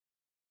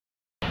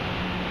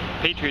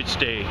Patriots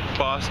Day,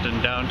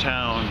 Boston,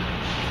 downtown,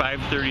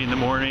 5:30 in the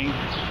morning.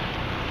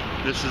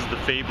 This is the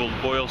fabled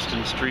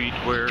Boylston Street,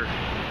 where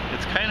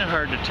it's kind of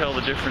hard to tell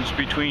the difference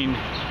between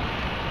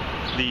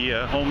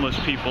the homeless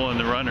people and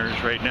the runners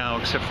right now,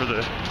 except for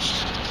the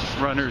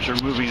runners are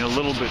moving a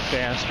little bit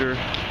faster,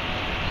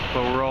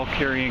 but we're all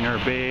carrying our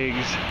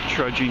bags,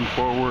 trudging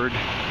forward,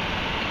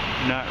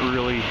 not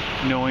really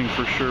knowing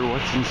for sure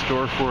what's in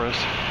store for us.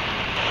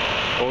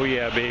 Oh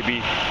yeah,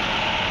 baby.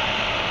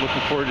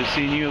 Looking forward to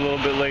seeing you a little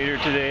bit later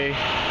today.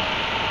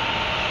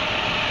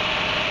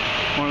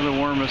 One of the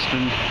warmest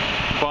in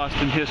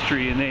Boston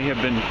history, and they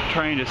have been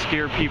trying to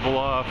scare people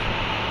off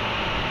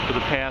for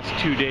the past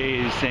 2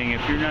 days, saying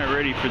if you're not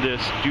ready for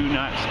this, do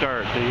not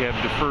start. They have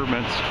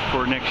deferments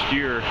for next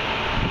year.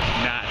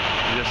 Not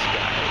this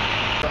guy.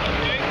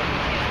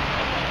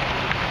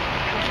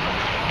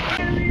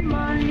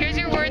 Here's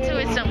your word to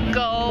wisdom.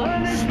 Go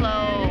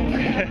slow.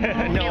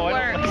 No, it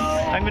works.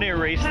 I'm going to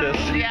erase this.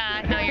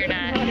 Yeah, no you're not.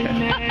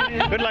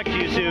 Good luck to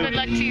you, Sue. Good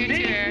luck to you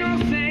too,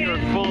 Eric. You're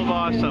full of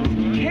awesome.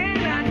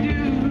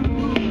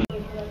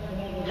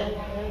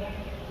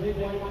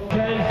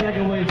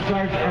 10-second wave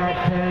starts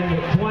at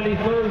 10:20,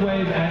 third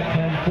wave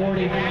at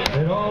 10:40.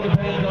 It all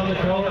depends on the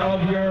color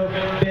of your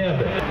bib.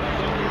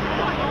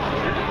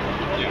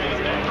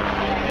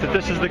 But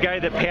this is the guy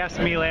that passed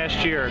me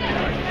last year.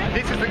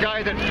 This is the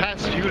guy that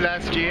passed you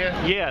last year?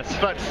 Yes.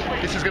 But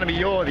this is going to be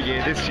your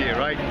year this year,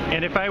 right?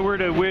 And if I were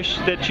to wish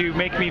that you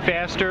make me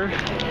faster?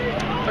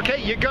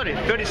 Okay, you got it.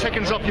 30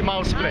 seconds off your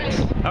mile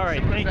splits. All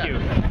right, thank you.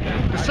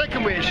 The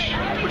second wish,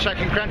 which I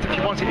can grant if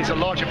you want it, is a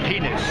larger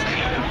penis.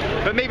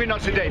 But maybe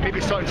not today, maybe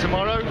starting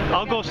tomorrow.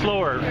 I'll go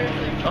slower.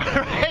 All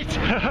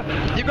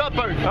right, you got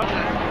both.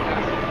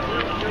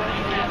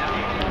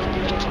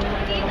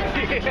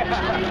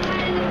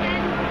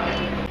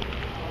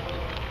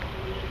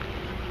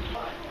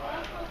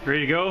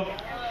 Ready to go?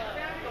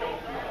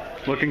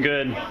 Looking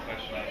good.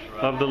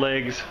 Love the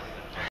legs.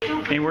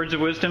 Any words of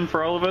wisdom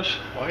for all of us?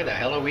 Why the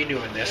hell are we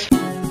doing this?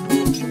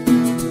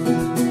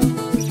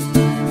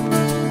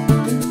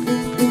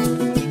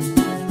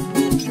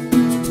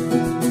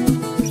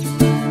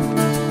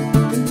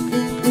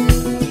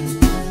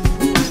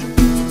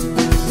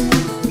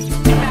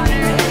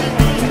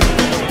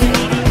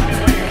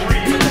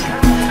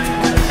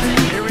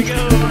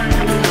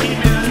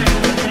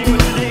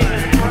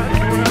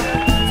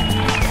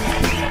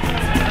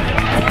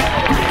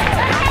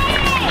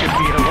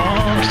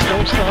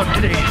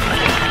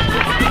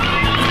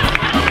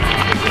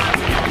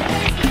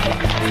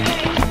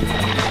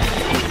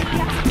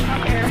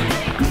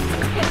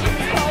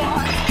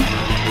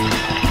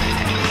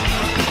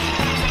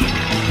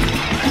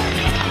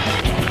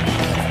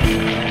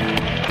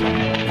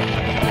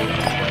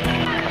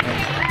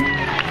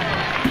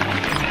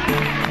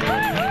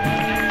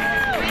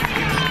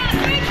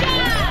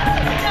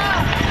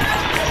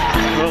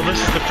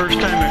 This is the first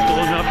time I've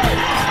blown up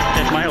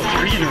at mile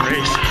 3 in a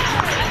race.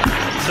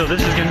 So this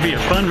is going to be a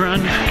fun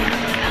run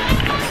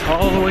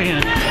all the way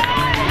in.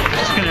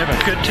 Just going to have a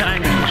good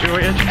time and enjoy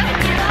it,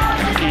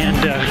 and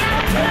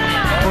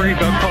worry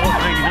about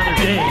qualifying another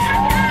day.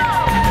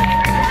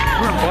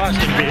 We're in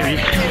Boston, baby.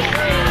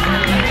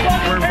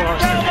 We're in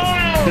Boston.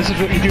 This is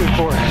what you do it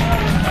for.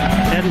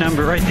 That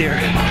number right there.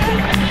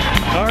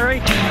 All right.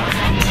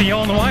 See you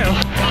all in a while.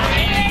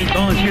 These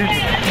volunteers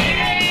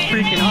are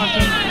freaking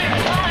awesome.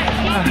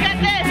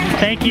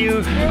 Thank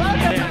you.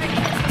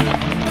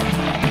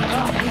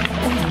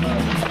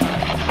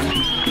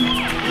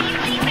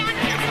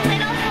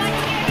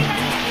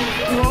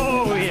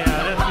 Oh yeah,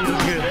 that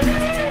feels good.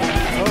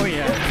 Oh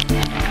yeah.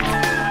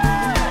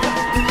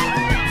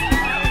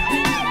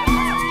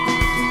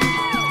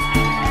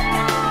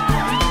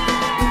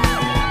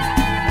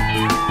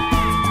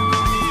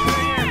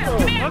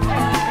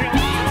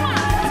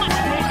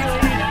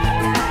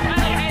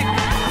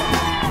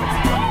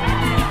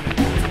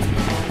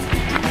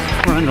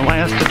 We're on the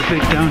last of the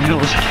big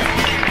downhills,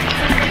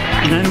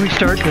 and then we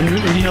start the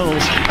Newton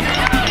Hills,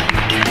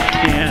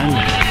 and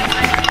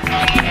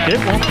it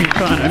won't be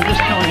fun. I'm just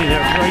telling you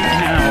that right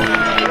now.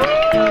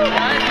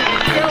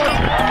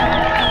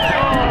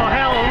 Oh,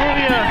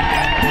 hallelujah!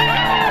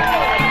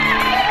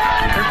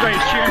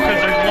 Everybody's cheering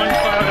because there's one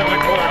cloud on the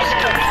course.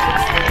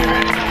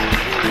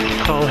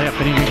 It's all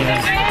happening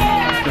again.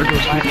 There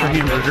goes Mr.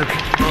 Hamburger.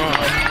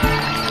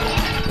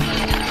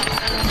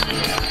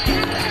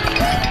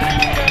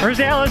 Where's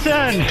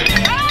Allison?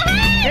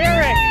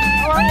 Eric,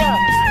 how are ya?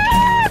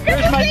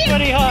 There's my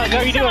sweaty hug. How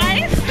are you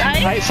doing?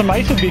 Some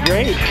ice would be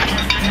great.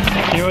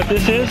 You know what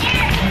this is?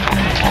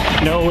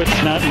 No,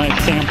 it's not my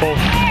sample.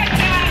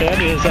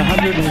 That is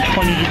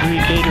 120-degree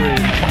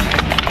Gatorade.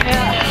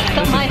 Yeah,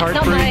 This is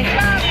heartbreak.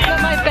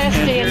 not my best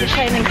day in the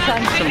shining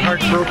sun. Some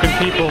heartbroken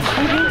people.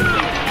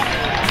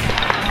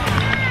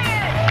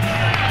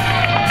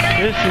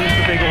 This is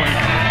the big one.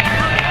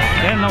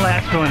 And the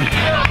last one.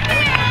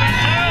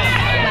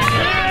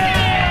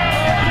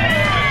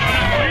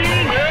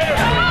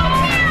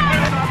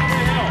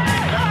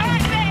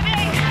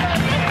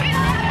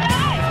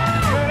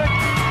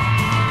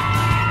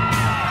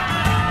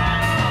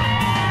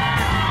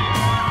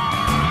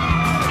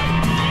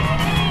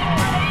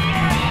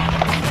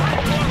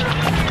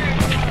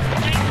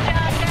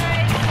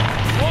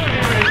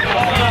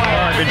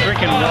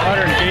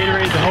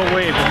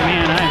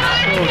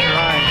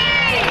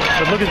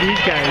 But look at these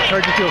guys. It's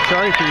hard to feel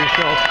sorry for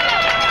yourself.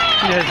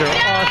 You guys are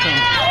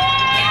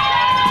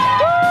awesome.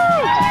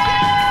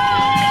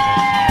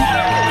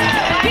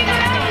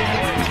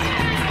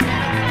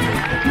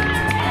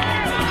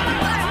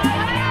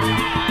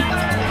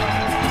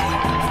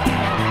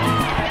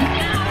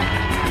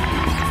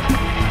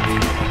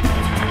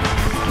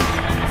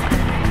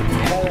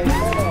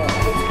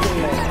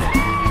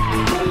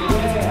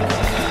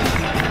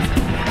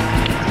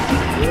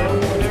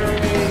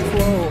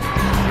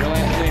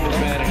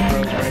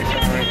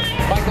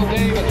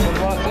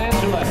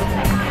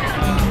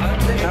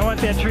 I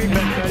want that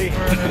treatment, buddy.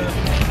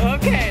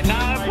 Okay,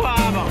 not a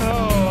problem.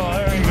 Oh,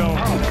 there we go.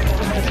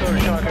 That's what we're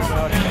talking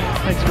about.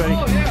 Thanks, buddy.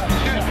 Oh, yeah,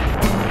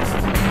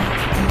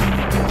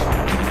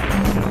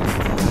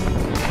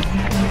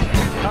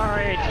 All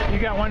right, you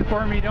got one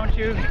for me, don't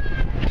you?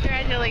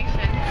 Congratulations.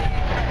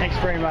 Thanks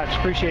very much.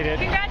 Appreciate it.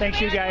 Thanks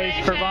you guys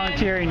for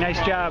volunteering. Nice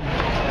job.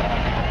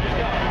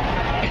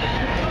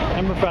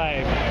 Number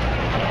 5.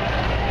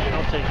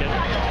 I'll take it.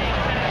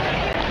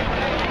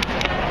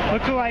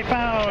 Look who I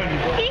found.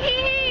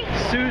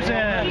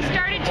 Susan. He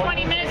started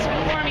 20 minutes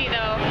before me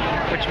though.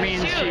 Which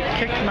means Shoot. she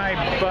kicked my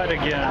butt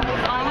again.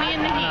 All me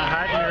in the A heat.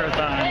 hot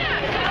marathon.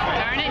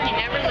 Darn it, you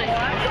never listen.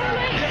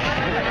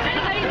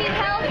 Anybody need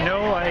help?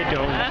 No, I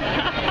don't.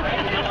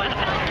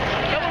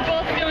 But we're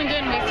both doing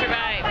good and we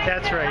survived.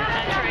 That's right.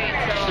 That's right.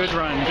 So Good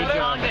run. Good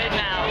we're all job. good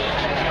now.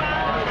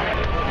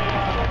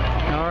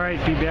 All right,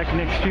 be back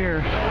next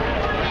year.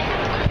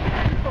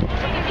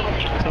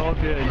 It's all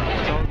good.